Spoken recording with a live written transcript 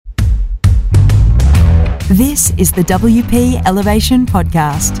This is the WP Elevation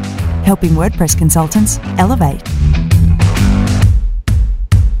Podcast, helping WordPress consultants elevate.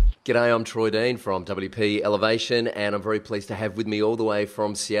 G'day, I'm Troy Dean from WP Elevation, and I'm very pleased to have with me all the way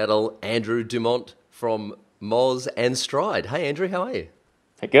from Seattle, Andrew Dumont from Moz and Stride. Hey Andrew, how are you?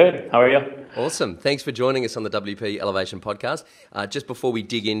 Good. How are you? Awesome. Thanks for joining us on the WP Elevation Podcast. Just before we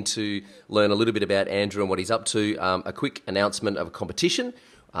dig in to learn a little bit about Andrew and what he's up to, a quick announcement of a competition.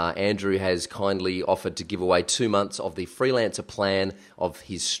 Andrew has kindly offered to give away 2 months of the freelancer plan of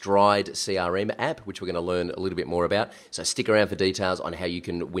his Stride CRM app, which we're going to learn a little bit more about. So stick around for details on how you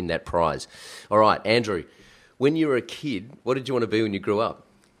can win that prize. All right, Andrew, when you were a kid, what did you want to be when you grew up?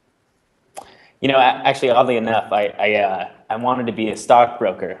 You know, actually, oddly enough, I wanted to be a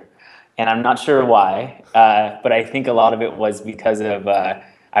stockbroker, and I'm not sure why, but I think a lot of it was because of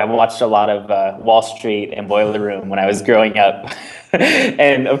I watched a lot of Wall Street and Boiler Room when I was growing up,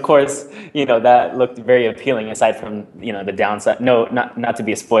 and of course, you know, that looked very appealing. Aside from, you know, the downside. No, not to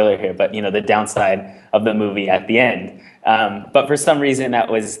be a spoiler here, but you know, the downside of the movie at the end. But for some reason,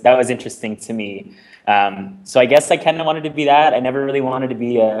 that was interesting to me. So I guess I kind of wanted to be that. I never really wanted to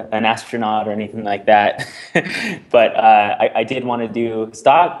be an astronaut or anything like that. But I did want to do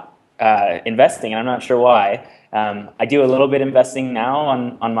stock investing, and I'm not sure why. I do a little bit investing now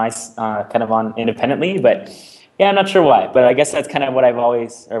on my kind of on independently, but yeah, I'm not sure why. But I guess that's kind of what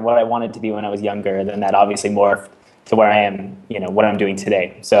what I wanted to be when I was younger. And then that obviously morphed to where I am, you know, what I'm doing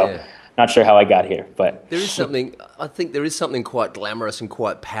today. So. Yeah. Not sure how I got here, but I think there is something quite glamorous and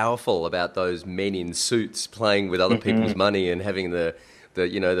quite powerful about those men in suits playing with other people's money and having the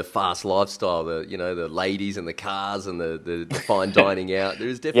you know, the fast lifestyle, the ladies and the cars and the fine dining out. There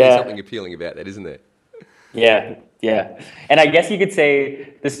is definitely something appealing about that, isn't there? Yeah. And I guess you could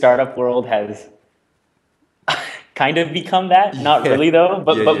say the startup world has kind of become that. Not really though,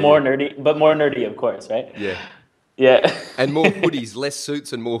 but more nerdy, of course, right? Yeah. Yeah. And more hoodies, less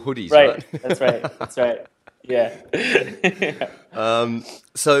suits and more hoodies, right? That's right. Yeah.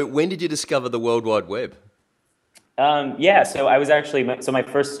 So when did you discover the World Wide Web? So I was actually, my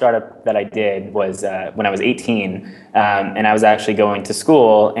first startup that I did was when I was 18, and I was actually going to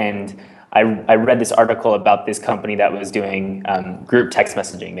school, and I read this article about this company that was doing group text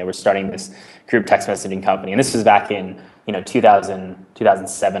messaging. They were starting this group text messaging company, and this was back in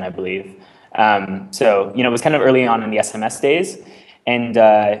 2007, I believe. So, you know, it was kind of early on in the SMS days. And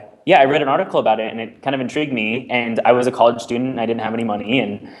I read an article about it, and it kind of intrigued me. And I was a college student, and I didn't have any money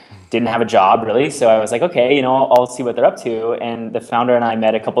and didn't have a job really. So I was like, okay, you know, I'll see what they're up to. And the founder and I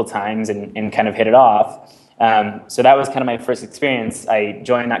met a couple times and kind of hit it off. So that was kind of my first experience. I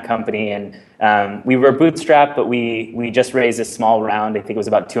joined that company, and we were bootstrapped, but we just raised a small round. I think it was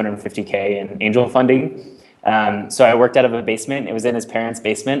about $250K in angel funding. So I worked out of a basement. It was in his parents'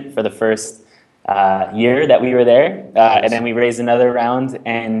 basement for the first year that we were there. And then we raised another round,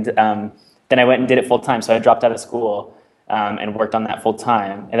 and then I went and did it full time. So I dropped out of school and worked on that full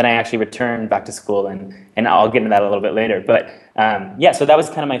time. And then I actually returned back to school, and I'll get into that a little bit later. But so that was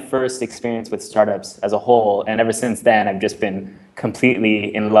kind of my first experience with startups as a whole. And ever since then, I've just been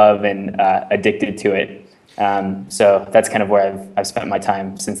completely in love and addicted to it. So that's kind of where I've spent my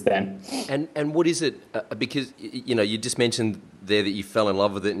time since then. And what is it? Because you know, you just mentioned there that you fell in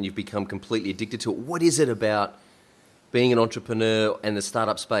love with it and you've become completely addicted to it. What is it about being an entrepreneur and the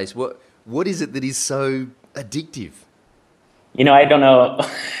startup space? What is it that is so addictive? You know, I don't know.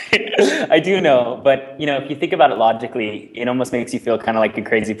 I do know, but you know, if you think about it logically, it almost makes you feel kind of like a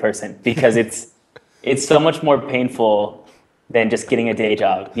crazy person, because it's so much more painful than just getting a day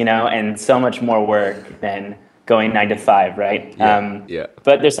job, you know, and so much more work than going 9 to 5, right?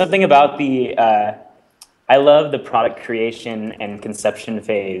 But there's something about I love the product creation and conception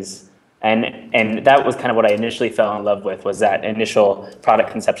phase. And that was kind of what I initially fell in love with, was that initial product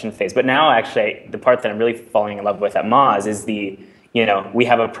conception phase. But now actually the part that I'm really falling in love with at Moz is we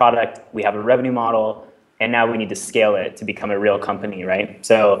have a product, we have a revenue model, and now we need to scale it to become a real company, right?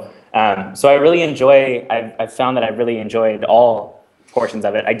 So I really enjoy, I've found that I've really enjoyed all portions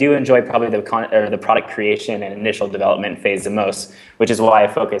of it. I do enjoy probably the product creation and initial development phase the most, which is why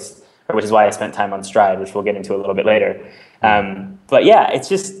I spent time on Stride, which we'll get into a little bit later. But yeah,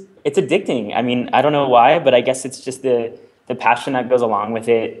 it's addicting. I mean, I don't know why, but I guess it's just the passion that goes along with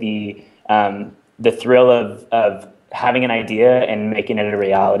it, the thrill of having an idea and making it a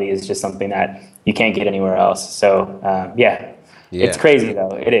reality is just something that you can't get anywhere else. So it's crazy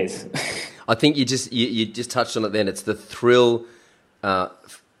though. It is. I think you just touched on it then. It's the thrill.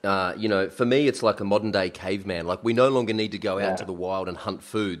 You know, for me, it's like a modern day caveman. Like, we no longer need to go out to the wild and hunt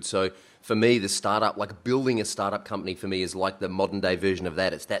food. So for me, the startup, like building a startup company for me is like the modern day version of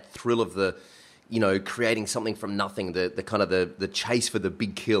that. It's that thrill of the, creating something from nothing, the kind of the chase for the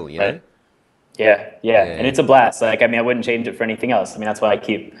big kill, you know? Right. Yeah. And it's a blast. Like, I mean, I wouldn't change it for anything else. I mean, that's why I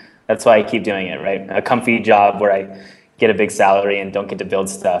keep doing it, right? A comfy job where I get a big salary and don't get to build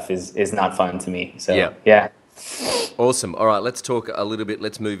stuff is not fun to me. So, yeah. Awesome. All right, let's talk a little bit.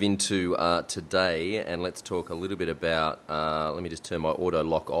 Let's move into today, and let's talk a little bit about. Let me just turn my auto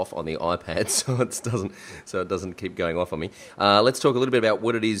lock off on the iPad so it doesn't keep going off on me. Let's talk a little bit about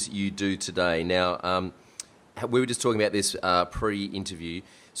what it is you do today. Now, we were just talking about this pre-interview.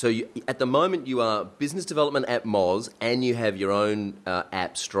 So at the moment, you are business development at Moz, and you have your own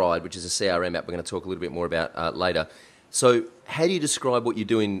app, Stride, which is a CRM app. We're going to talk a little bit more about later. So how do you describe what you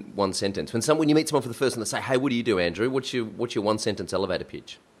do in one sentence? When you meet someone for the first time, they say, "Hey, what do you do, Andrew?" What's your one sentence elevator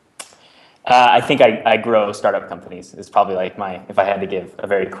pitch? I think I grow startup companies is probably like if I had to give a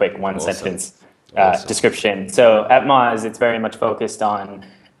very quick one sentence description. So at Moz, it's very much focused on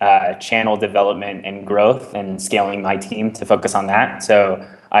channel development and growth and scaling my team to focus on that. So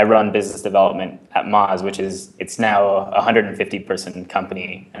I run business development at Moz, it's now a 150-person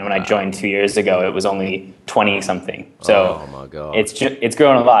company. And when I joined 2 years ago, it was only 20-something. So oh my God. It's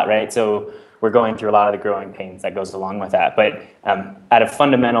grown a lot, right? So we're going through a lot of the growing pains that goes along with that. But at a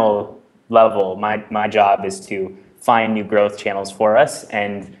fundamental level, my job is to find new growth channels for us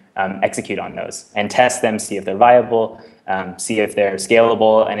and execute on those and test them, see if they're viable, see if they're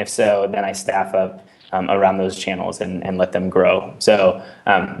scalable, and if so, then I staff up around those channels and let them grow. So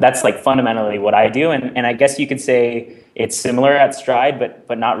that's like fundamentally what I do, and I guess you could say it's similar at Stride,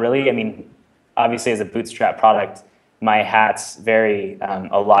 but not really. I mean, obviously as a bootstrap product, my hats vary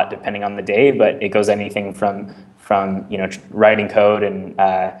a lot depending on the day, but it goes anything from writing code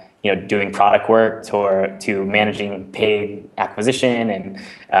and doing product work to managing paid acquisition and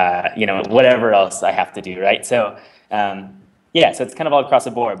whatever else I have to do, right? So so it's kind of all across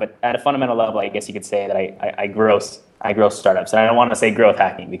the board, but at a fundamental level, I guess you could say that I grow startups, and I don't want to say growth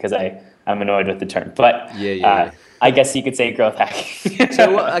hacking because I'm annoyed with the term, but I guess you could say growth hacking.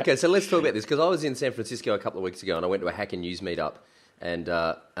 So let's talk about this, because I was in San Francisco a couple of weeks ago, and I went to a Hacker News meetup, and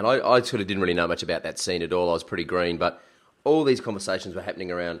I sort of didn't really know much about that scene at all. I was pretty green, but all these conversations were happening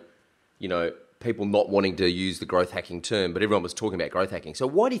around, people not wanting to use the growth hacking term, but everyone was talking about growth hacking. So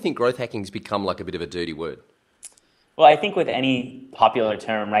why do you think growth hacking has become like a bit of a dirty word? Well, I think with any popular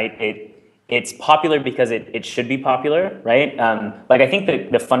term, right, it's popular because it should be popular, right? I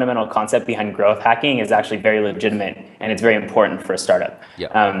think the fundamental concept behind growth hacking is actually very legitimate, and it's very important for a startup.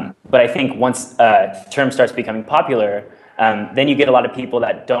 Yeah. But I think once a term starts becoming popular, then you get a lot of people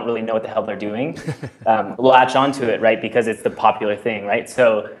that don't really know what the hell they're doing, latch onto it, right, because it's the popular thing, right?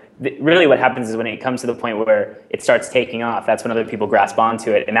 So really what happens is when it comes to the point where it starts taking off, that's when other people grasp onto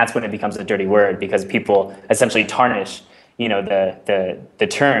it, and that's when it becomes a dirty word, because people essentially tarnish the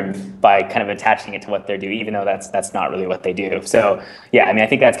term by kind of attaching it to what they do, even though that's not really what they do. So I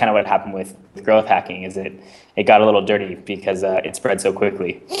think that's kind of what happened with growth hacking, is it got a little dirty because it spread so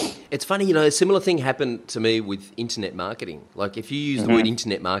quickly. It's funny, a similar thing happened to me with internet marketing. Like, if you use the word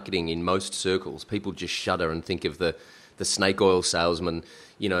internet marketing in most circles, people just shudder and think of the snake oil salesman,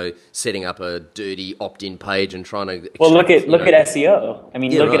 setting up a dirty opt-in page and trying to. Well, look at SEO. I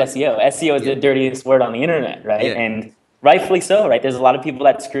mean, look at SEO. SEO is the dirtiest word on the internet, right? Yeah. And rightfully so, right? There's a lot of people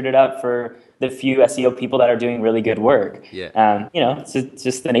that screwed it up for the few SEO people that are doing really good work. Yeah. It's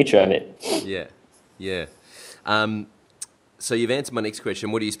just the nature of it. Yeah. So you've answered my next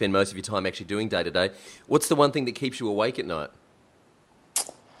question. What do you spend most of your time actually doing day to day? What's the one thing that keeps you awake at night?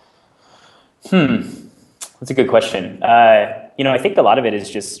 That's a good question. I think a lot of it is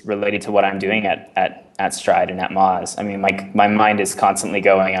just related to what I'm doing at Stride and at Moz. I mean, my mind is constantly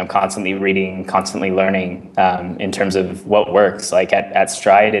going. I'm constantly reading, constantly learning in terms of what works. Like at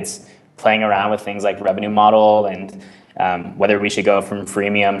Stride, it's playing around with things like revenue model and whether we should go from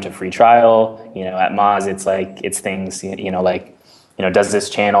freemium to free trial. At Moz, it's things, does this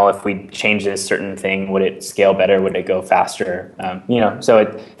channel, if we change this certain thing, would it scale better? Would it go faster?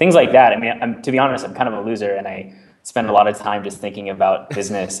 Things like that. I mean, to be honest, I'm kind of a loser, and I spend a lot of time just thinking about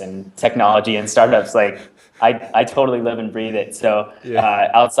business and technology and startups. Like, I totally live and breathe it. So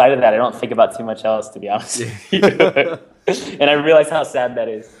outside of that, I don't think about too much else, to be honest. And I realize how sad that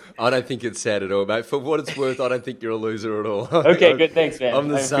is. I don't think it's sad at all, mate. For what it's worth, I don't think you're a loser at all. Okay, good. Thanks, man. I'm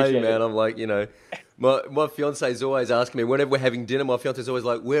the same, man. I'm like, my fiance is always asking me, whenever we're having dinner, my fiance is always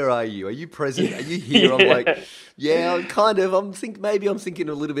like, "Where are you? Are you present? Are you here?" I'm like, "Yeah, I'm kind of. Maybe I'm thinking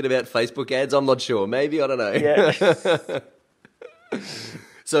a little bit about Facebook ads. I'm not sure. Maybe, I don't know." Yeah.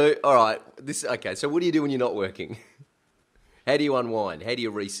 So, all right. So what do you do when you're not working? How do you unwind? How do you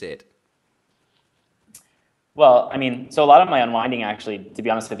reset? Well, I mean, so a lot of my unwinding, actually, to be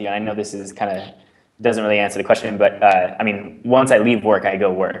honest with you, and I know this is kind of doesn't really answer the question, but I mean, once I leave work, I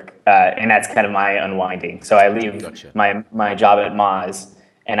go work, and that's kind of my unwinding. So I leave my job at Moz,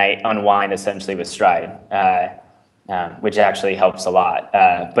 and I unwind essentially with Stride, which actually helps a lot.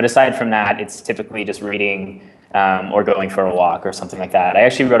 But aside from that, it's typically just reading or going for a walk or something like that. I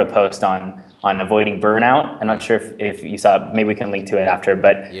actually wrote a post on avoiding burnout. I'm not sure if you saw it. Maybe we can link to it after,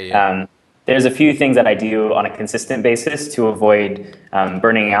 but. There's a few things that I do on a consistent basis to avoid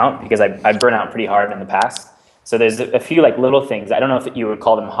burning out, because I burn out pretty hard in the past. So there's a few like little things. I don't know if you would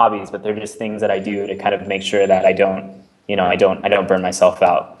call them hobbies, but they're just things that I do to kind of make sure that I don't burn myself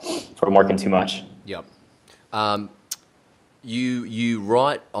out from working too much. Yep. You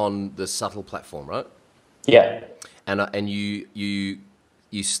write on the Subtle platform, right? Yeah. And you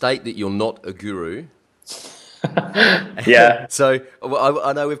state that you're not a guru. Yeah. So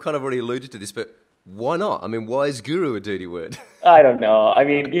I know we've kind of already alluded to this, but why not? I mean, why is guru a dirty word? I don't know. I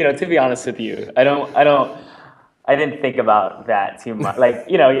mean, to be honest with you, I didn't think about that too much. Like,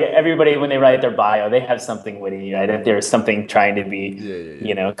 everybody, when they write their bio, they have something witty, right? If there's something trying to be,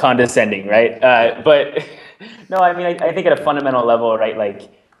 condescending, right? But no, I mean, I think at a fundamental level, right? Like,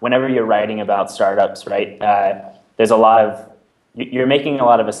 whenever you're writing about startups, right? There's you're making a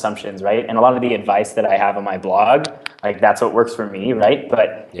lot of assumptions, right? And a lot of the advice that I have on my blog, like that's what works for me, right?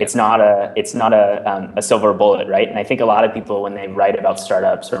 But it's not a silver bullet, right? And I think a lot of people, when they write about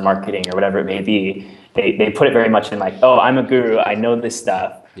startups or marketing or whatever it may be, they put it very much in like, oh, I'm a guru, I know this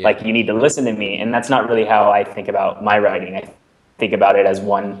stuff, like you need to listen to me. And that's not really how I think about my writing. I think about it as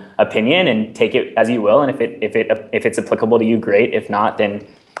one opinion and take it as you will. And if it's applicable to you, great. If not, then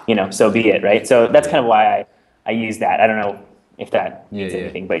so be it, right? So that's kind of why I use that. I don't know if that means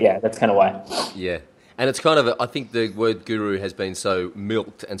anything, but that's kind of why. Yeah. And it's kind of, I think the word guru has been so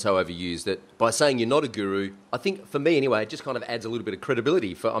milked and so overused that by saying you're not a guru, I think for me anyway, it just kind of adds a little bit of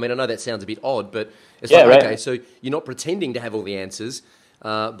credibility. I know that sounds a bit odd, but it's okay, so you're not pretending to have all the answers,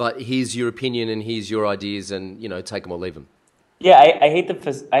 but here's your opinion and here's your ideas and, take them or leave them. Yeah, I hate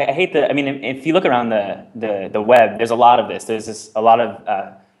I mean, if you look around the web, there's a lot of this. There's a lot of,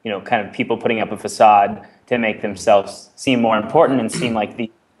 kind of people putting up a facade to make themselves seem more important and seem like the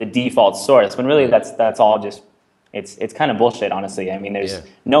default source, when really that's all just, it's kind of bullshit, honestly. I mean,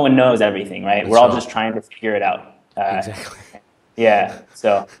 no one knows everything, right? We're all just trying to figure it out. Exactly. Yeah,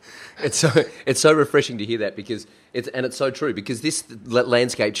 so. It's so refreshing to hear that, because it's so true, because this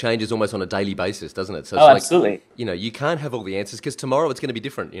landscape changes almost on a daily basis, doesn't it? So it's absolutely. You can't have all the answers, because tomorrow it's going to be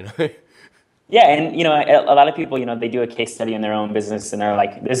different, Yeah, and a lot of people, they do a case study in their own business, and they're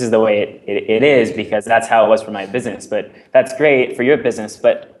like, "This is the way it is because that's how it was for my business." But that's great for your business,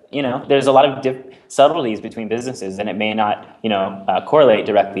 but there's a lot of subtleties between businesses, and it may not correlate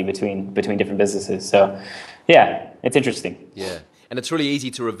directly between different businesses. So, yeah, it's interesting. Yeah, and it's really easy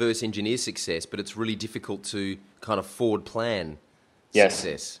to reverse engineer success, but it's really difficult to kind of forward plan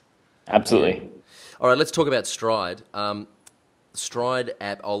success. Absolutely. Yeah. All right, let's talk about Stride. Stride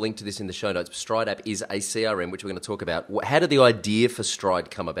app, I'll link to this in the show notes. Stride app is a CRM, which we're going to talk about. How did the idea for Stride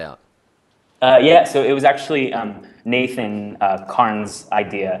come about? So it was actually Nathan Karn's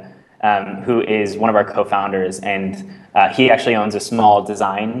idea, who is one of our co-founders, and he actually owns a small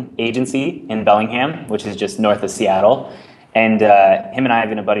design agency in Bellingham, which is just north of Seattle. And him and I have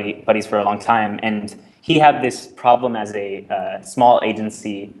been buddies for a long time, and he had this problem as a small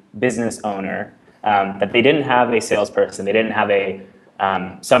agency business owner, that they didn't have a salesperson. They didn't have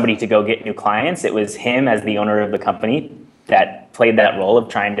somebody to go get new clients. It was him as the owner of the company that played that role of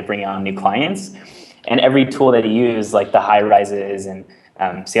trying to bring on new clients. And every tool that he used, like the High Rises and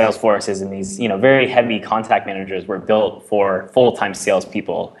Salesforces and these very heavy contact managers, were built for full-time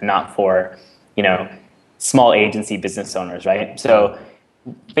salespeople and not for small agency business owners, right? So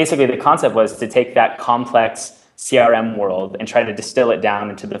basically the concept was to take that complex CRM world and try to distill it down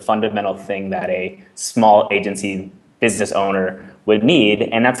into the fundamental thing that a small agency business owner would need.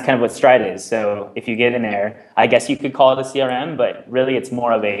 And that's kind of what Stride is. So if you get in there, I guess you could call it a CRM, but really it's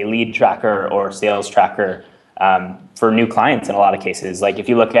more of a lead tracker or sales tracker for new clients in a lot of cases. Like if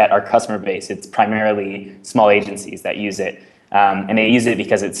you look at our customer base, it's primarily small agencies that use it. And they use it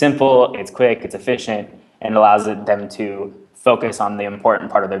because it's simple, it's quick, it's efficient, and allows them to focus on the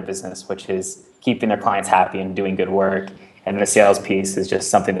important part of their business, which is keeping their clients happy and doing good work. And the sales piece is just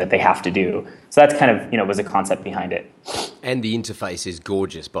something that they have to do. So that's kind of, was a concept behind it. And the interface is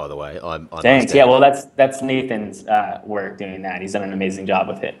gorgeous, by the way. Thanks. Yeah, well, that's Nathan's work doing that. He's done an amazing job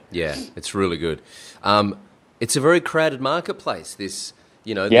with it. Yeah, it's really good. It's a very crowded marketplace. As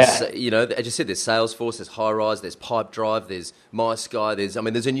you said, there's Salesforce, there's HighRise, there's Pipedrive, there's MySky.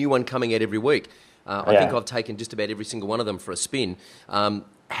 There's a new one coming out every week. I think I've taken just about every single one of them for a spin.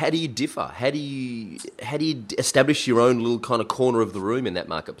 how do you differ? How do you establish your own little kind of corner of the room in that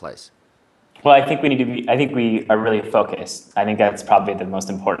marketplace? Well, I think we are really focused. I think that's probably the most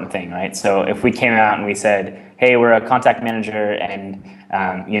important thing, right? So if we came out and we said, hey, we're a contact manager and,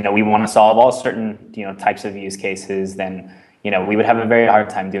 we want to solve all certain, types of use cases, then, we would have a very hard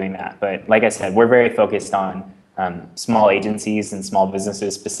time doing that. But like I said, we're very focused on small agencies and small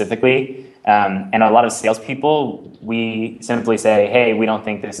businesses specifically. And a lot of salespeople, we simply say, hey, we don't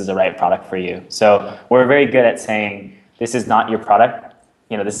think this is the right product for you. So we're very good at saying, this is not your product.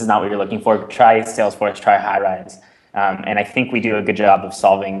 This is not what you're looking for. Try Salesforce, try HighRise. And I think we do a good job of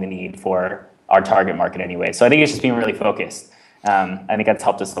solving the need for our target market anyway. So I think it's just being really focused. I think that's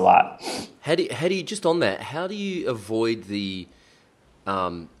helped us a lot. How do you just on that, how do you avoid the,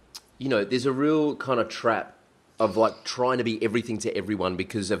 there's a real kind of trap of like trying to be everything to everyone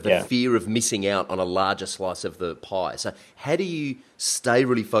because of the fear of missing out on a larger slice of the pie. So how do you stay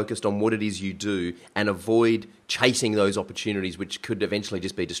really focused on what it is you do and avoid chasing those opportunities which could eventually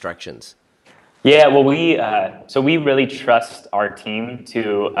just be distractions? Yeah, well, we really trust our team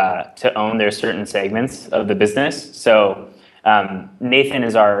to own their certain segments of the business. So Nathan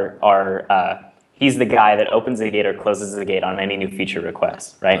is he's the guy that opens the gate or closes the gate on any new feature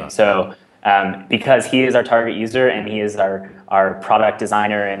requests, right? So because he is our target user and he is our product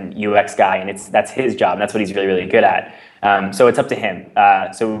designer and UX guy, and that's his job. And that's what he's really, really good at. So it's up to him.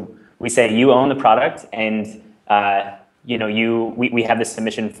 So we say you own the product, and we have this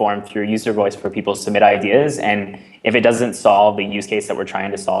submission form through User Voice for people to submit ideas. And if it doesn't solve the use case that we're trying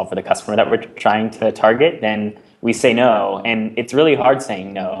to solve for the customer that we're trying to target, then we say no. And it's really hard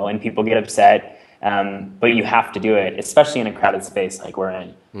saying no, and people get upset. But you have to do it, especially in a crowded space like we're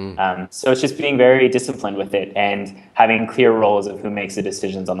in. So it's just being very disciplined with it and having clear roles of who makes the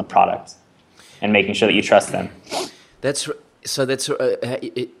decisions on the product and making sure that you trust them.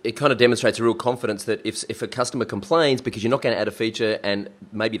 It kind of demonstrates a real confidence that if a customer complains because you're not going to add a feature and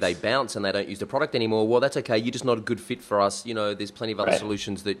maybe they bounce and they don't use the product anymore, well, that's okay. You're just not a good fit for us. There's plenty of other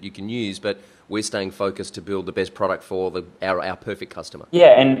solutions that you can use, but we're staying focused to build the best product for our perfect customer.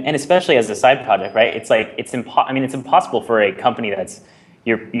 Yeah, and especially as a side project, right? It's like it's impossible for a company that's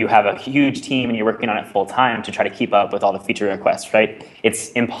you have a huge team and you're working on it full time to try to keep up with all the feature requests, right?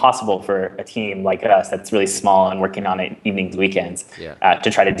 It's impossible for a team like us that's really small and working on it evenings, weekends, to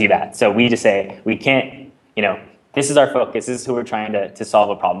try to do that. So we just say we can't. This is our focus. This is who we're trying to solve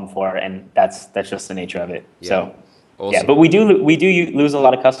a problem for, and that's just the nature of it. Yeah. So. Awesome. Yeah, but we do lose a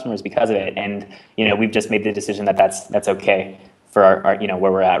lot of customers because of it, and we've just made the decision that that's okay for our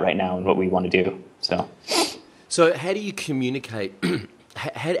where we're at right now and what we want to do. So how do you communicate?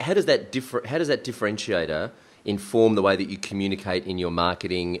 How does that differentiator inform the way that you communicate in your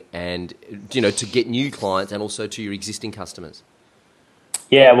marketing and to get new clients and also to your existing customers?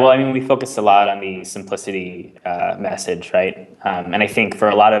 Yeah, well, we focus a lot on the simplicity message, right? And I think for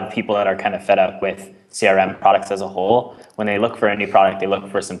a lot of people that are kind of fed up with CRM products as a whole, when they look for a new product, they look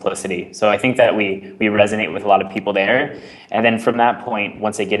for simplicity. So I think that we resonate with a lot of people there. And then from that point,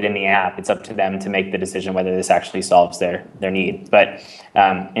 once they get in the app, it's up to them to make the decision whether this actually solves their need. But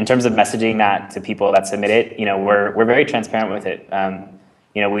in terms of messaging that to people that submit it, we're very transparent with it.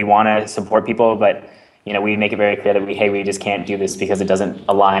 We want to support people, but we make it very clear that we just can't do this because it doesn't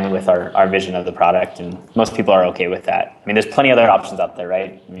align with our vision of the product, and most people are okay with that. There's plenty of other options out there,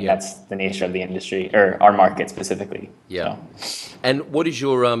 right? That's the nature of the industry, or our market specifically. Yeah. So. And what is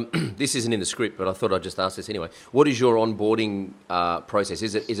your, this isn't in the script, but I thought I'd just ask this anyway. What is your onboarding process?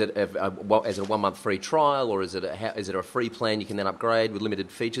 Is it a 1 month free trial, or is it a free plan you can then upgrade with limited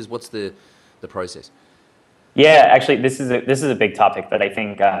features? What's the process? Yeah, actually, this is a big topic, but I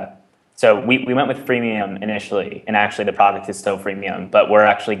think... So we went with freemium initially, and actually the product is still freemium, but we're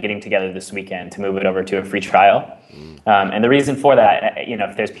actually getting together this weekend to move it over to a free trial. And the reason for that,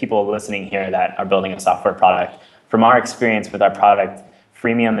 if there's people listening here that are building a software product, from our experience with our product,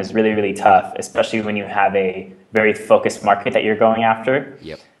 freemium is really, really tough, especially when you have a very focused market that you're going after.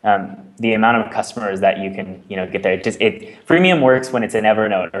 Yep. The amount of customers that you can get there. Freemium works when it's an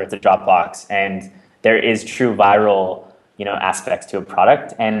Evernote or it's a Dropbox, and there is true viral aspects to a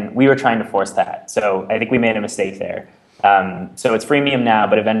product, and we were trying to force that. So I think we made a mistake there. So it's freemium now,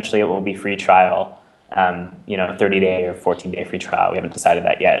 but eventually it will be free trial, 30-day or 14-day free trial. We haven't decided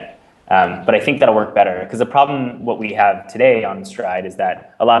that yet. But I think that'll work better, because the problem, what we have today on Stride, is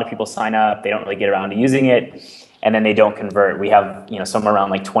that a lot of people sign up, they don't really get around to using it, and then they don't convert. We have somewhere around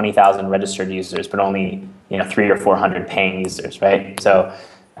like 20,000 registered users, but only 300 or 400 paying users, right? So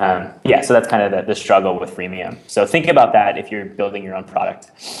so that's kind of the struggle with freemium. So think about that if you're building your own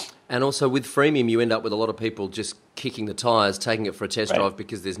product. And also with freemium, you end up with a lot of people just kicking the tires, taking it for a test Right. drive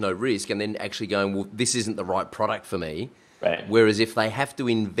because there's no risk, and then actually going, well, this isn't the right product for me. Right. Whereas if they have to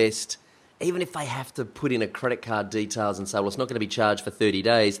invest, even if they have to put in a credit card details and say, well, it's not going to be charged for 30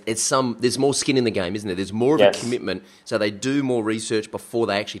 days, there's more skin in the game, isn't there? There's more of Yes. a commitment, so they do more research before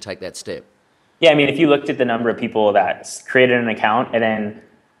they actually take that step. Yeah, I mean, if you looked at the number of people that created an account and then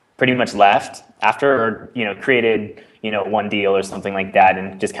pretty much left after, or, created, one deal or something like that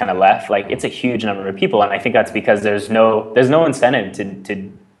and just kind of left, like, it's a huge number of people. And I think that's because there's no incentive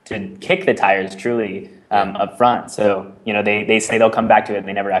to kick the tires truly up front. So, they say they'll come back to it and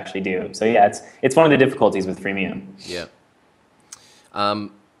they never actually do. So yeah, it's one of the difficulties with freemium. Yeah.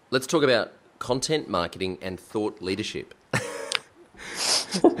 Let's talk about content marketing and thought leadership.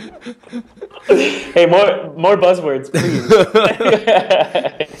 Hey, more buzzwords, please.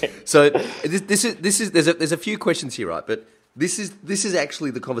 So this is there's a few questions here, right? But this is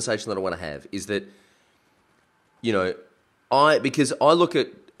actually the conversation that I want to have. Is that because I look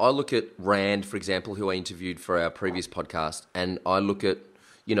at Rand, for example, who I interviewed for our previous podcast, and I look at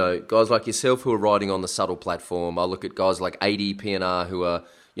guys like yourself who are writing on the Subtle platform. I look at guys like ADPNR who are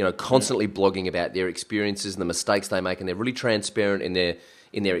constantly blogging about their experiences and the mistakes they make, and they're really transparent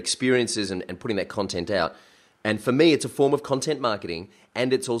in their experiences and putting that content out. And for me, it's a form of content marketing,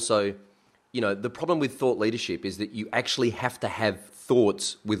 and it's also, the problem with thought leadership is that you actually have to have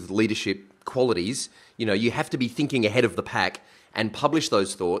thoughts with leadership qualities. You have to be thinking ahead of the pack and publish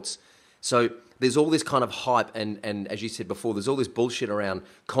those thoughts. So there's all this kind of hype, and as you said before, there's all this bullshit around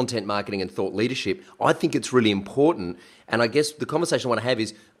content marketing and thought leadership. I think it's really important, and I guess the conversation I want to have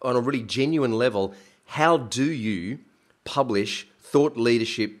is, on a really genuine level, how do you publish thought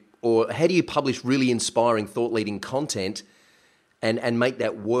leadership, or how do you publish really inspiring thought leading content and make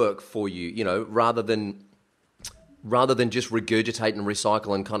that work for you, rather than just regurgitate and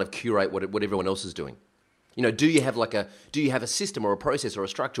recycle and kind of curate what everyone else is doing? Do you have a system or a process or a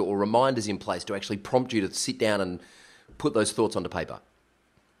structure or reminders in place to actually prompt you to sit down and put those thoughts onto paper?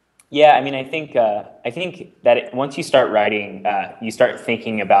 Yeah, I mean, I think that once you start writing, you start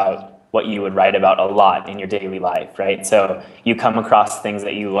thinking about what you would write about a lot in your daily life, right? So you come across things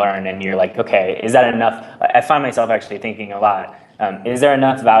that you learn and you're like, okay, is that enough? I find myself actually thinking a lot, is there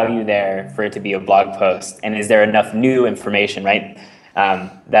enough value there for it to be a blog post? And is there enough new information, right,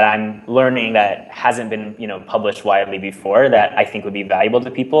 that I'm learning that hasn't been, published widely before that I think would be valuable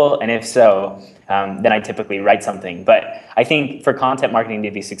to people? And if so, then I typically write something. But I think for content marketing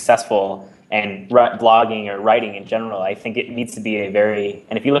to be successful, and blogging or writing in general, I think it needs to be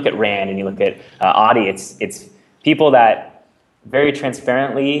and if you look at Rand and you look at Audie, it's people that very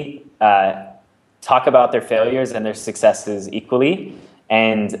transparently talk about their failures and their successes equally,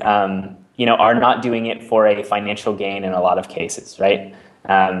 and are not doing it for a financial gain in a lot of cases, right?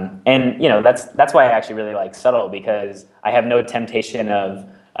 And that's why I actually really like Subtle, because I have no temptation of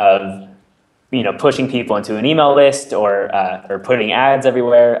pushing people into an email list or putting ads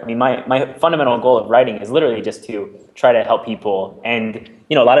everywhere. I mean, my fundamental goal of writing is literally just to try to help people. And,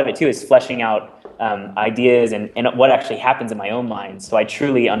 a lot of it too is fleshing out ideas and what actually happens in my own mind, so I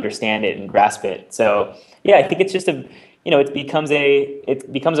truly understand it and grasp it. So yeah, I think it's just it becomes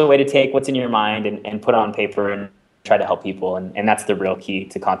a way to take what's in your mind and put it on paper and try to help people. And that's the real key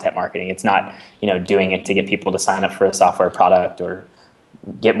to content marketing. It's not, doing it to get people to sign up for a software product or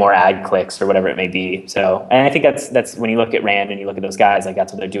get more ad clicks or whatever it may be. So, and I think that's when you look at Rand and you look at those guys, like,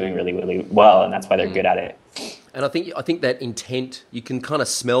 that's what they're doing really, really well, and that's why they're good at it. And I think that intent, you can kind of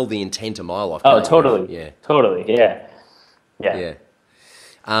smell the intent a mile off. Oh, totally. Yeah. Totally. Yeah.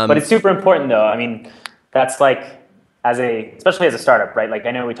 But it's super important though. I mean, that's like, especially as a startup, right? Like,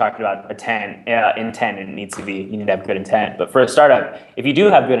 I know we talked about intent, and you need to have good intent. But for a startup, if you do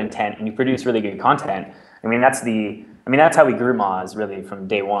have good intent and you produce really good content, that's how we grew Moz really from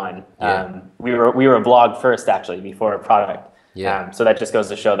day one. Yeah. We were a blog first, actually, before a product. Yeah. So that just goes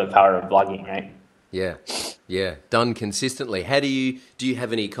to show the power of blogging, right? Yeah. Done consistently. How do you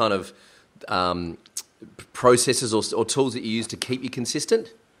have any kind of processes or tools that you use to keep you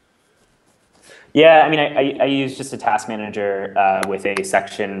consistent? Yeah, I mean, I use just a task manager with a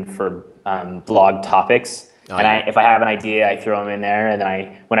section for blog topics. And if I have an idea, I throw them in there, and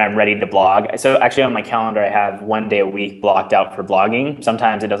then when I'm ready to blog. So actually on my calendar, I have 1 day a week blocked out for blogging.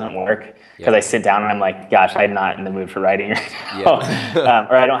 Sometimes it doesn't work because I sit down and I'm like, gosh, I'm not in the mood for writing right now.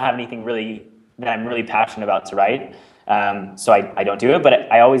 Or I don't have anything really that I'm really passionate about to write. So I don't do it, but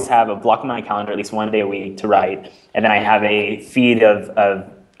I always have a block on my calendar at least 1 day a week to write. And then I have a feed of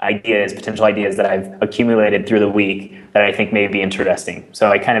potential ideas that I've accumulated through the week that I think may be interesting.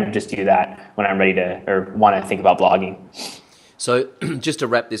 So I kind of just do that when I'm ready to, or want to think about blogging. So just to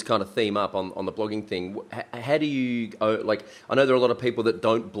wrap this kind of theme up on the blogging thing, how do you, like, I know there are a lot of people that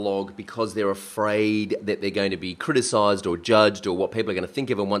don't blog because they're afraid that they're going to be criticised or judged or what people are going to think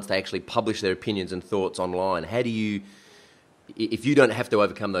of them once they actually publish their opinions and thoughts online. How do you, if you don't have to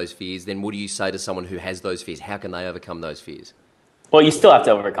overcome those fears, then what do you say to someone who has those fears? How can they overcome those fears? Well, you still have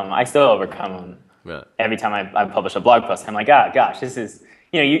to overcome them. I still overcome them. Right. Every time I publish a blog post, I'm like, gosh, this is,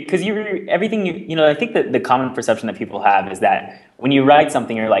 because everything I think that the common perception that people have is that when you write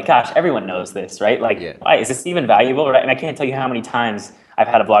something, you're like, gosh, everyone knows this, right? Like, why is this even valuable, right? And I can't tell you how many times I've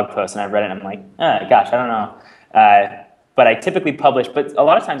had a blog post and I've read it and I'm like, gosh, I don't know. But I typically publish, but a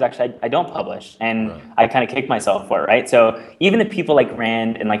lot of times actually I don't publish, and I kind of kick myself for it, right? So even the people like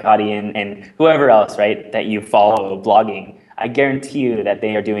Rand and like Adi and whoever else, right, that you follow blogging, I guarantee you that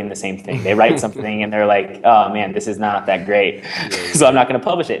they are doing the same thing. They write something and they're like, oh man, this is not that great, so I'm not going to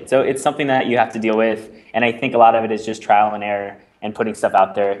publish it. So it's something that you have to deal with, and I think a lot of it is just trial and error and putting stuff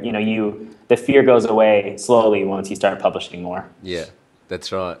out there. The fear goes away slowly once you start publishing more. Yeah,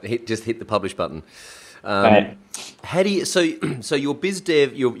 that's right. Just hit the publish button. Right. How do you, so your biz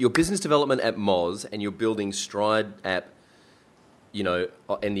dev, your business development at Moz, and you're building Stride app,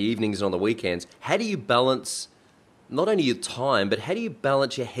 in the evenings and on the weekends. How do you balance not only your time, but how do you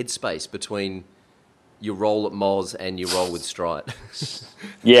balance your headspace between your role at Moz and your role with Stride?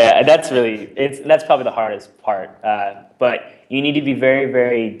 Yeah, that's probably the hardest part. But you need to be very,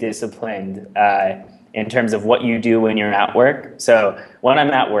 very disciplined in terms of what you do when you're at work. So when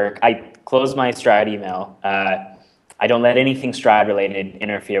I'm at work, I close my Stride email. I don't let anything Stride related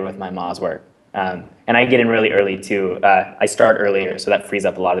interfere with my Moz work. And I get in really early too. I start earlier, so that frees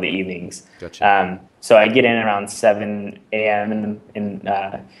up a lot of the evenings. Gotcha. So I get in around 7 a.m.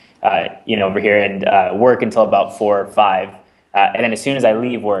 Over here and work until about 4 or 5. And then as soon as I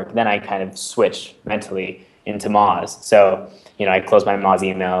leave work, then I kind of switch mentally into Moz. So, I close my Moz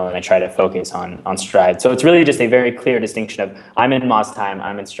email and I try to focus on Stride. So it's really just a very clear distinction of I'm in Moz time,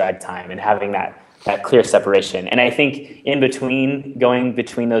 I'm in Stride time, and having that clear separation. And I think going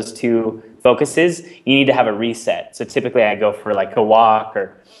between those two focuses, you need to have a reset. So typically I go for like a walk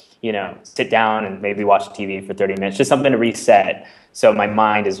or, sit down and maybe watch TV for 30 minutes, just something to reset so my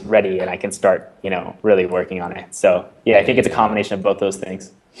mind is ready and I can start, really working on it. So yeah, I think it's a combination of both those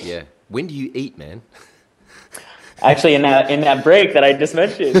things. Yeah. When do you eat, man? Actually, in that break that I just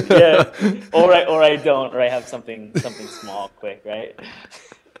mentioned, yeah, or I don't, or I have something small, quick, right?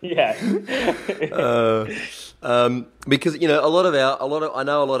 Yeah. Because I know a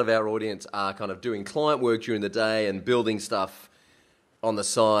lot of our audience are kind of doing client work during the day and building stuff on the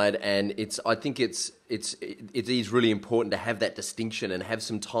side, and I think it is really important to have that distinction and have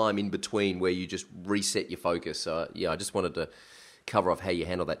some time in between where you just reset your focus. So yeah, I just wanted to cover off how you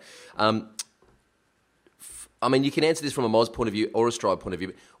handle that. You can answer this from a Moz point of view or a Stride point of view,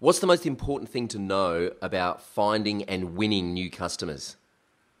 but what's the most important thing to know about finding and winning new customers?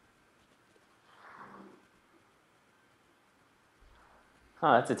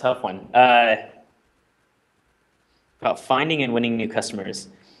 That's a tough one. About finding and winning new customers.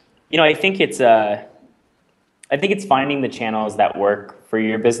 I think it's finding the channels that work for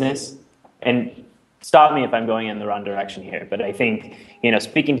your business. And stop me if I'm going in the wrong direction here, but I think,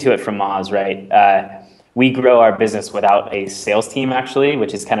 speaking to it from Moz, right? We grow our business without a sales team, actually,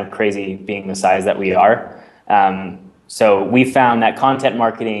 which is kind of crazy being the size that we are. So we found that content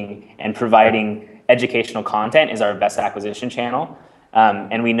marketing and providing educational content is our best acquisition channel.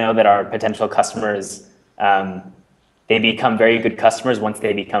 And we know that our potential customers, they become very good customers once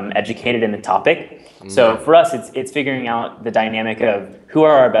they become educated in the topic. So for us, it's figuring out the dynamic of who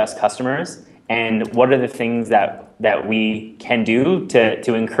are our best customers and what are the things that we can do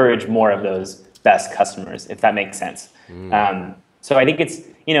to encourage more of those best customers, if that makes sense. So I think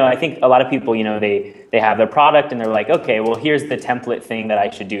I think a lot of people, they have their product and they're like, okay, well, here's the template thing that I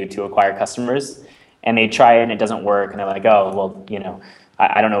should do to acquire customers. And they try it and it doesn't work. And they're like, oh, well,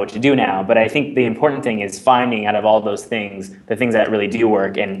 I don't know what to do now. But I think the important thing is finding out of all those things, the things that really do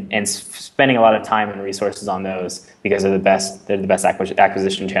work and spending a lot of time and resources on those because they're the best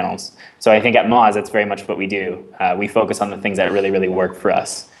acquisition channels. So I think at Moz, that's very much what we do. We focus on the things that really, really work for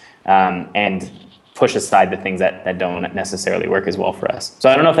us. And push aside the things that don't necessarily work as well for us. So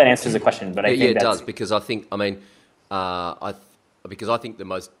I don't know if that answers the question, but I think it does, because I think the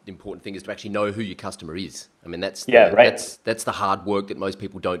most important thing is to actually know who your customer is. That's the hard work that most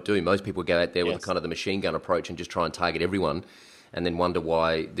people don't do. Most people go out there with kind of the machine gun approach and just try and target everyone, and then wonder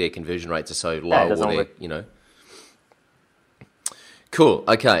why their conversion rates are so low. Cool.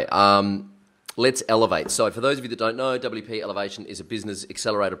 Okay. let's elevate. So for those of you that don't know, WP Elevation is a business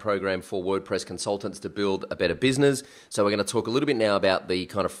accelerator program for WordPress consultants to build a better business. So we're going to talk a little bit now about the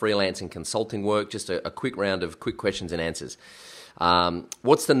kind of freelance and consulting work, just a quick round of quick questions and answers.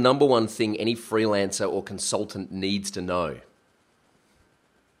 What's the number one thing any freelancer or consultant needs to know?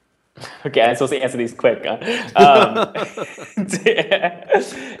 Okay, I'm supposed to answer these quick. I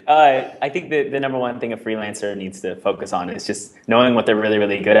think the number one thing a freelancer needs to focus on is just knowing what they're really,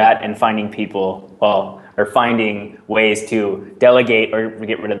 really good at and finding people, or finding ways to delegate or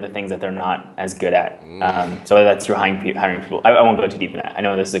get rid of the things that they're not as good at. So that's through hiring people. I won't go too deep in that. I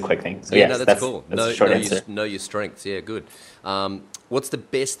know this is a quick thing. So yes, that's cool. That's a short answer. Know your strengths. Yeah, good. What's the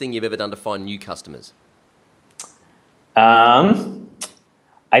best thing you've ever done to find new customers?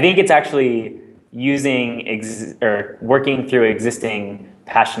 I think it's actually working through existing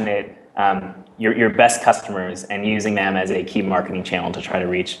passionate, your best customers and using them as a key marketing channel to try to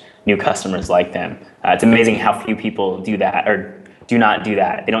reach new customers like them. It's amazing how few people do that or do not do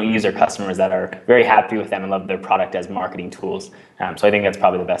that. They don't use their customers that are very happy with them and love their product as marketing tools. So I think that's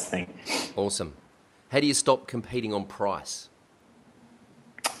probably the best thing. Awesome. How do you stop competing on price?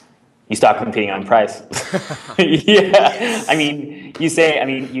 You stop competing on price. Yeah. You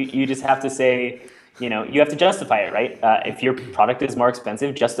just have to say, you have to justify it, right? If your product is more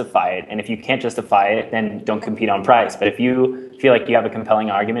expensive, justify it. And if you can't justify it, then don't compete on price. But if you feel like you have a compelling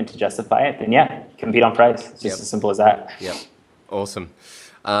argument to justify it, then yeah, compete on price. It's just as simple as that. Yep. Awesome.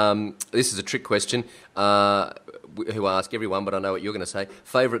 This is a trick question who I ask everyone, but I know what you're going to say.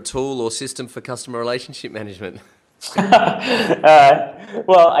 Favorite tool or system for customer relationship management?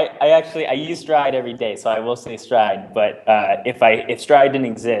 Well, I use Stride every day, so I will say Stride. But if Stride didn't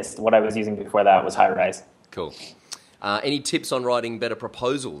exist, what I was using before that was Highrise. Cool. Any tips on writing better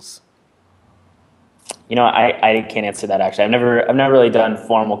proposals? I can't answer that actually. I've never really done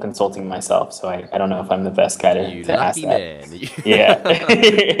formal consulting myself, so I don't know if I'm the best guy to ask that. Yeah.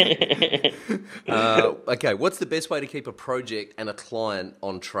 Okay. What's the best way to keep a project and a client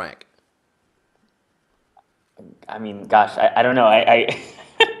on track? I mean, gosh, I don't know. I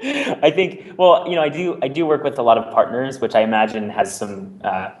think, well, I do work with a lot of partners, which I imagine has some,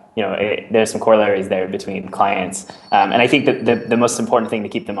 there's some corollaries there between clients. And I think that the most important thing to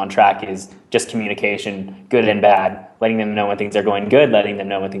keep them on track is just communication, good and bad, letting them know when things are going good, letting them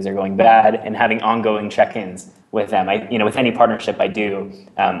know when things are going bad, and having ongoing check-ins with them. With any partnership I do,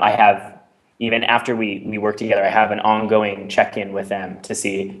 I have, even after we work together, I have an ongoing check-in with them to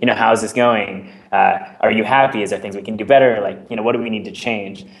see, how's this going? Are you happy? Is there things we can do better? What do we need to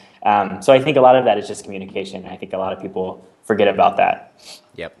change? So I think a lot of that is just communication. I think a lot of people forget about that.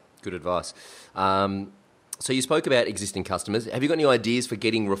 Yep, good advice. So you spoke about existing customers. Have you got any ideas for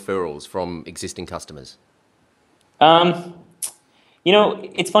getting referrals from existing customers?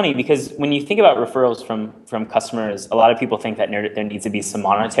 It's funny because when you think about referrals from customers, a lot of people think that there needs to be some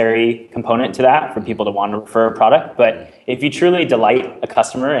monetary component to that for people to want to refer a product. But if you truly delight a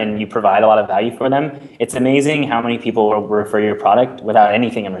customer and you provide a lot of value for them, it's amazing how many people will refer your product without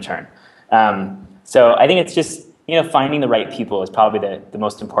anything in return. So I think it's just, finding the right people is probably the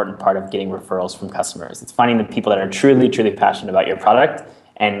most important part of getting referrals from customers. It's finding the people that are truly, truly passionate about your product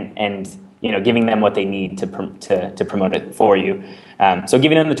and giving them what they need to promote it for you. So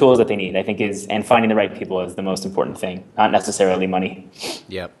giving them the tools that they need, I think, and finding the right people is the most important thing, not necessarily money.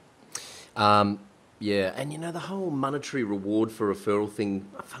 Yep. Yeah, and the whole monetary reward for referral thing,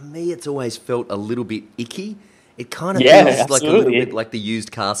 for me, it's always felt a little bit icky. It kind of feels like a little bit like the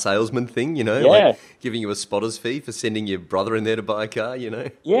used car salesman thing, like giving you a spotter's fee for sending your brother in there to buy a car,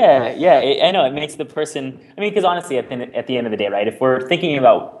 Yeah, I know. It makes the person, because honestly, at the end of the day, right, if we're thinking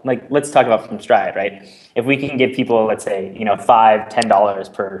about, let's talk about from Stride, right? If we can give people, let's say, $5,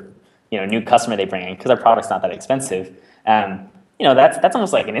 $10 per, new customer they bring in, because our product's not that expensive, that's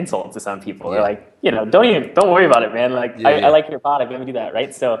almost like an insult to some people. They're like, don't worry about it, man. I like your product. Let me do that,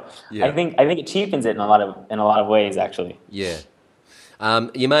 right? So I think it cheapens it in a lot of ways, actually. Yeah.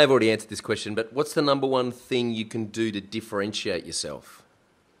 You may have already answered this question, but what's the number one thing you can do to differentiate yourself?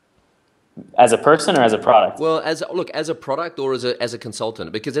 As a person or as a product? Well, as a product or as a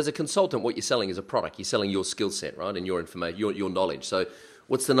consultant, because as a consultant, what you're selling is a product. You're selling your skill set, right, and your information, your knowledge. So,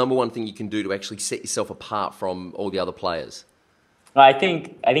 what's the number one thing you can do to actually set yourself apart from all the other players? Well, I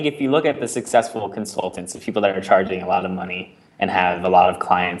think if you look at the successful consultants, the people that are charging a lot of money and have a lot of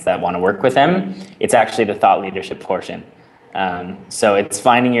clients that want to work with them, it's actually the thought leadership portion. So it's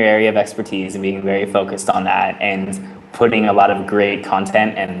finding your area of expertise and being very focused on that and putting a lot of great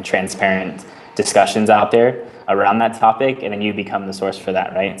content and transparent discussions out there around that topic, and then you become the source for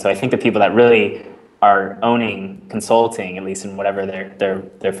that, right? So I think the people that really are owning consulting, at least in whatever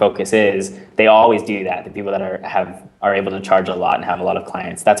their focus is, they always do that. The people that are able to charge a lot and have a lot of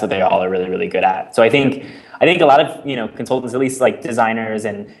clients, that's what they all are really, really good at. So I think a lot of consultants, at least like designers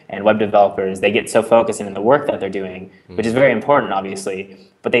and web developers, they get so focused in the work that they're doing, which is very important, obviously,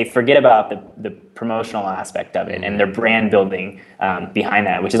 but they forget about the promotional aspect of it and their brand building behind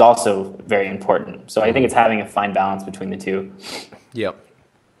that, which is also very important. So I think it's having a fine balance between the two. Yep.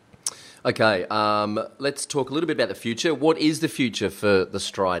 Okay, let's talk a little bit about the future. What is the future for the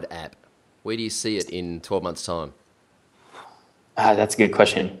Stride app? Where do you see it in 12 months' time? That's a good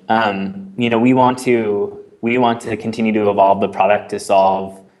question. We want to continue to evolve the product to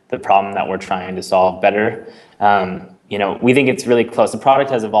solve the problem that we're trying to solve better. We think it's really close. The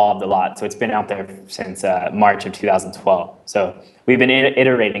product has evolved a lot, so it's been out there since March of 2012. So we've been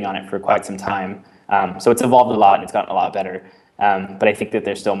iterating on it for quite some time. So it's evolved a lot and it's gotten a lot better. But I think that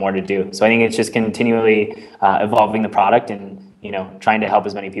there's still more to do. So I think it's just continually evolving the product and trying to help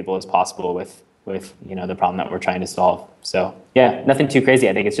as many people as possible with the problem that we're trying to solve. So yeah, nothing too crazy.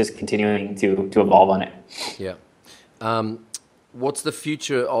 I think it's just continuing to evolve on it. Yeah. What's the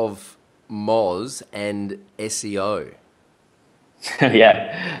future of Moz and SEO?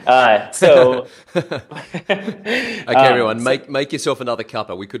 Yeah. So okay, everyone, make yourself another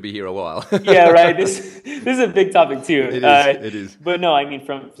cuppa. We could be here a while. Yeah, right. This is a big topic too. It is. But no, I mean,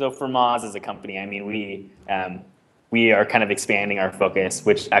 for Moz as a company, I mean, we are kind of expanding our focus,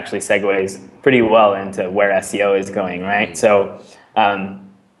 which actually segues pretty well into where SEO is going, right? So I'm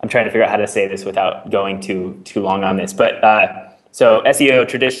trying to figure out how to say this without going too long on this. But so SEO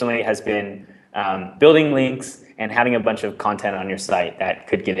traditionally has been building links and having a bunch of content on your site that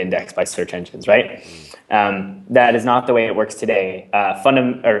could get indexed by search engines, right? That is not the way it works today.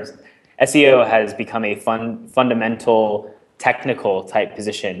 SEO has become a fundamental technical type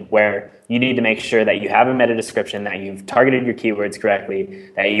position where you need to make sure that you have a meta description, that you've targeted your keywords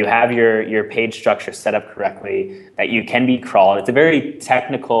correctly, that you have your page structure set up correctly, that you can be crawled. It's a very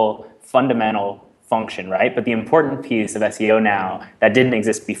technical, fundamental function, right? But the important piece of SEO now that didn't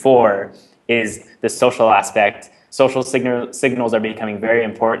exist before is the social aspect. Social signals are becoming very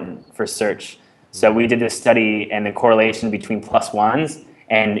important for search. So we did this study, and the correlation between +1s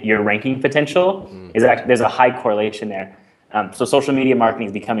and your ranking potential is actually, there's a high correlation there. So social media marketing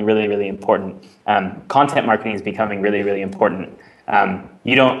is becoming really, really important. Content marketing is becoming really, really important.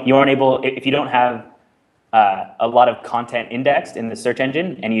 You aren't able, if you don't have a lot of content indexed in the search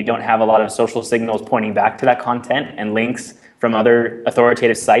engine, and you don't have a lot of social signals pointing back to that content and links from other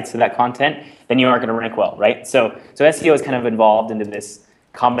authoritative sites to that content, then you aren't going to rank well, right? So SEO is kind of involved into this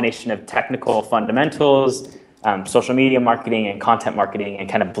combination of technical fundamentals, social media marketing and content marketing, and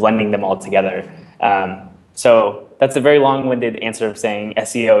kind of blending them all together. So that's a very long-winded answer of saying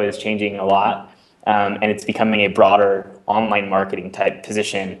SEO is changing a lot, and it's becoming a broader online marketing type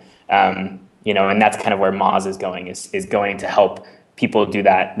position. And that's kind of where Moz is going, is going to help people do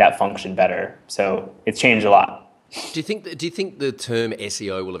that function better. So it's changed a lot. Do you think the term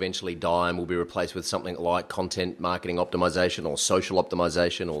SEO will eventually die and will be replaced with something like content marketing optimization or social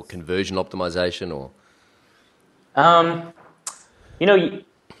optimization or conversion optimization or?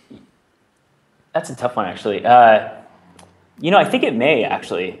 That's a tough one, actually. I think it may,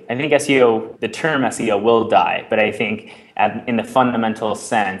 actually. I think the term SEO will die, but I think in the fundamental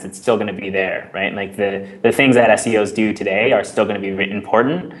sense, it's still going to be there, right? Like the things that SEOs do today are still going to be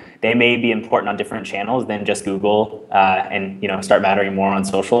important. They may be important on different channels than just Google, and start mattering more on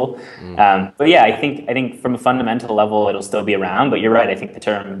social. But yeah, I think from a fundamental level, it'll still be around. But you're right. I think the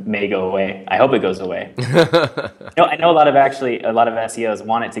term may go away. I hope it goes away. I know a lot of SEOs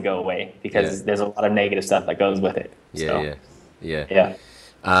want it to go away because there's a lot of negative stuff that goes with it. Yeah.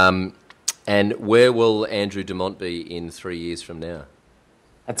 And where will Andrew Dumont be in 3 years from now?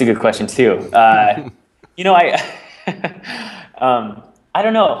 That's a good question too. I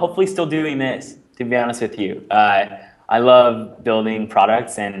don't know. Hopefully, still doing this. To be honest with you, I love building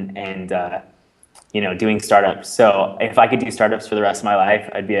products and doing startups. So if I could do startups for the rest of my life,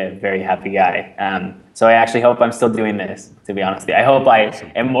 I'd be a very happy guy. So I actually hope I'm still doing this, to be honest with you. I hope I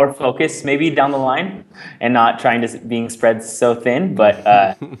am more focused maybe down the line and not trying to being spread so thin. But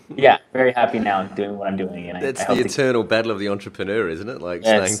yeah, very happy now doing what I'm doing. And that's the eternal battle of the entrepreneur, isn't it? Like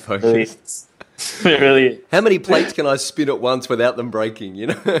staying focused. Really. How many plates can I spin at once without them breaking,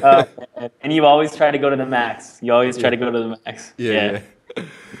 And you always try to go to the max. You always try to go to the max. Yeah.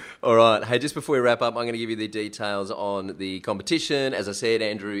 All right. Hey, just before we wrap up, I'm going to give you the details on the competition. As I said,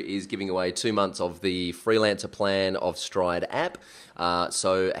 Andrew is giving away 2 months of the freelancer plan of Stride app.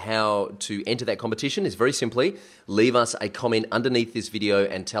 So how to enter that competition is very simply leave us a comment underneath this video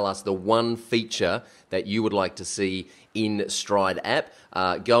and tell us the one feature that you would like to see in Stride app.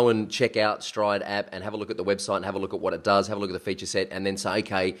 Go and check out Stride app and have a look at the website and have a look at what it does, have a look at the feature set, and then say,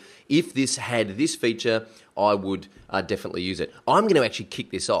 okay, if this had this feature, I would definitely use it. I'm going to actually kick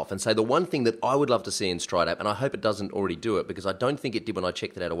this off and say the one thing that I would love to see in Stride app, and I hope it doesn't already do it because I don't think it did when I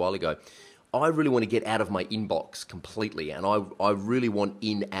checked it out a while ago, I really want to get out of my inbox completely, and I really want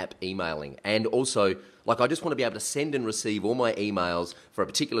in-app emailing. And also, like, I just want to be able to send and receive all my emails for a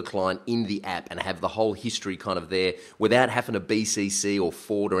particular client in the app and have the whole history kind of there without having to BCC or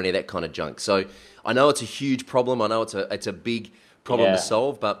forward or any of that kind of junk. So I know it's a huge problem. I know it's a big problem to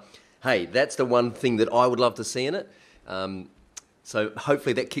solve, but hey, that's the one thing that I would love to see in it. So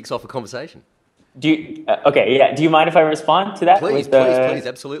hopefully that kicks off a conversation. Do you mind if I respond to that? Please,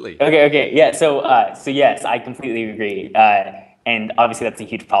 absolutely. Okay, yeah. So yes, I completely agree. And obviously that's a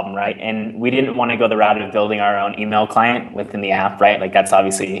huge problem, right? And we didn't want to go the route of building our own email client within the app, right? Like that's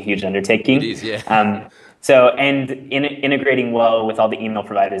obviously a huge undertaking. It is, yeah. Integrating well with all the email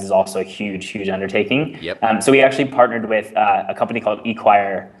providers is also a huge undertaking. Yep. So we actually partnered with a company called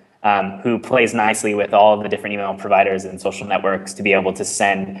eQuire, who plays nicely with all of the different email providers and social networks to be able to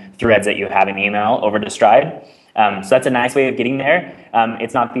send threads that you have in email over to Stride. So that's a nice way of getting there.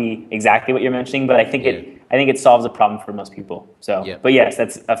 It's not exactly what you're mentioning, but I think it solves a problem for most people. So, But yes,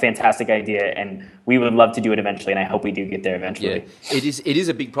 that's a fantastic idea, and we would love to do it eventually, and I hope we do get there eventually. Yeah, it is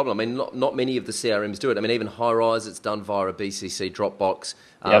a big problem. I mean, not many of the CRMs do it. I mean, even Highrise, it's done via a BCC Dropbox.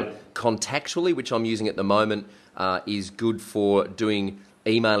 Contactually, which I'm using at the moment, is good for doing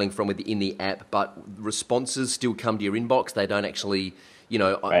emailing from within the app, but responses still come to your inbox. They don't actually,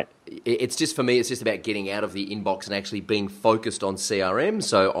 right. It's just, for me, it's just about getting out of the inbox and actually being focused on CRM.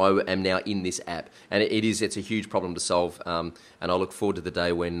 So I am now in this app, and it's a huge problem to solve. And I look forward to the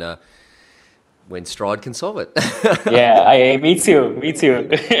day when Stride can solve it. Yeah, me too.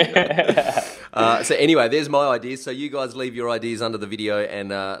 So anyway, there's my ideas. So you guys leave your ideas under the video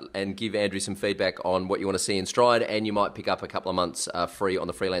and give Andrew some feedback on what you want to see in Stride, and you might pick up a couple of months free on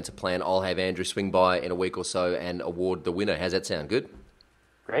the freelancer plan. I'll have Andrew swing by in a week or so and award the winner. How's that sound? Good?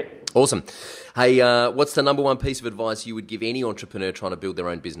 Great. Awesome. Hey, what's the number one piece of advice you would give any entrepreneur trying to build their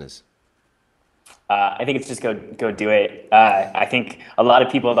own business? I think it's just go do it. I think a lot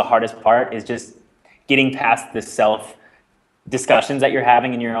of people, the hardest part is just getting past the self discussions that you're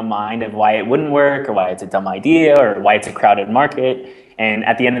having in your own mind of why it wouldn't work or why it's a dumb idea or why it's a crowded market. And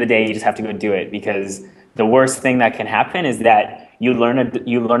at the end of the day, you just have to go do it, because the worst thing that can happen is that you learn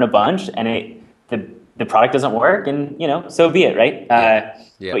a bunch and the product doesn't work, and so be it, right? But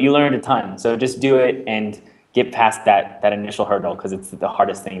you learned a ton. So just do it and get past that initial hurdle, because it's the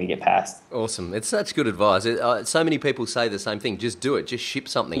hardest thing to get past. Awesome. It's such good advice. So many people say the same thing. Just do it. Just ship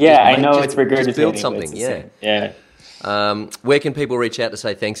something. Yeah, I know it's regurgitating. Just build something. Yeah. Where can people reach out to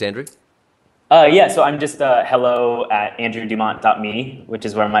say thanks, Andrew? So I'm just hello@andrewdumont.me, which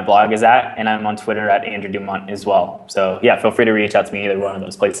is where my blog is at, and I'm on Twitter @AndrewDumont as well. So feel free to reach out to me either one of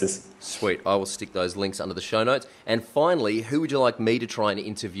those places. Sweet. I will stick those links under the show notes. And finally, who would you like me to try and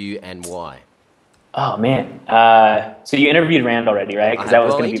interview and why? Oh, man. So you interviewed Rand already, right? Because that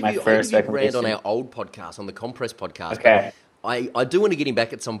was going to be my first recommendation. Rand on our old podcast, on the Compress podcast. Okay. I do want to get him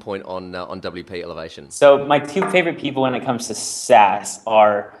back at some point on WP Elevation. So my two favorite people when it comes to SaaS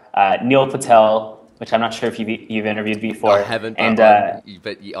are Neil Patel, which I'm not sure if you've interviewed before. I haven't, and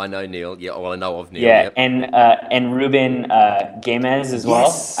but I know Neil. Yeah, well, I know of Neil. Yeah, yep. and Ruben Gamez as well.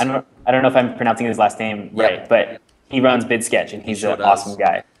 Yes. I don't know if I'm pronouncing his last name right, but he runs BidSketch, and he's an awesome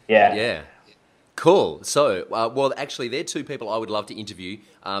guy. Yeah. Yeah. Cool. So, well, actually, they're two people I would love to interview.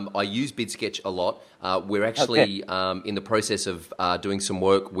 I use BidSketch a lot. We're actually in the process of doing some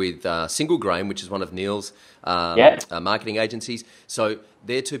work with Single Grain, which is one of Neil's marketing agencies. So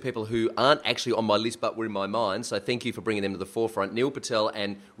they're two people who aren't actually on my list, but were in my mind. So thank you for bringing them to the forefront. Neil Patel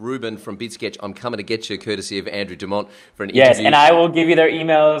and Ruben from BidSketch, I'm coming to get you, courtesy of Andrew Dumont, for an interview. Yes, and I will give you their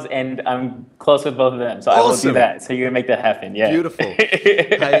emails, and I'm close with both of them. So awesome. I will do that. So you're going to make that happen. Yeah. Beautiful.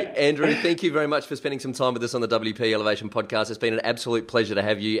 Hey, Andrew, thank you very much for spending some time with us on the WP Elevation podcast. It's been an absolute pleasure to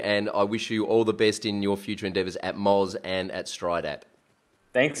have you, and I wish you all the best in your future endeavors at Moz and at Stride app.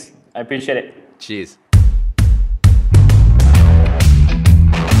 Thanks. I appreciate it. Cheers.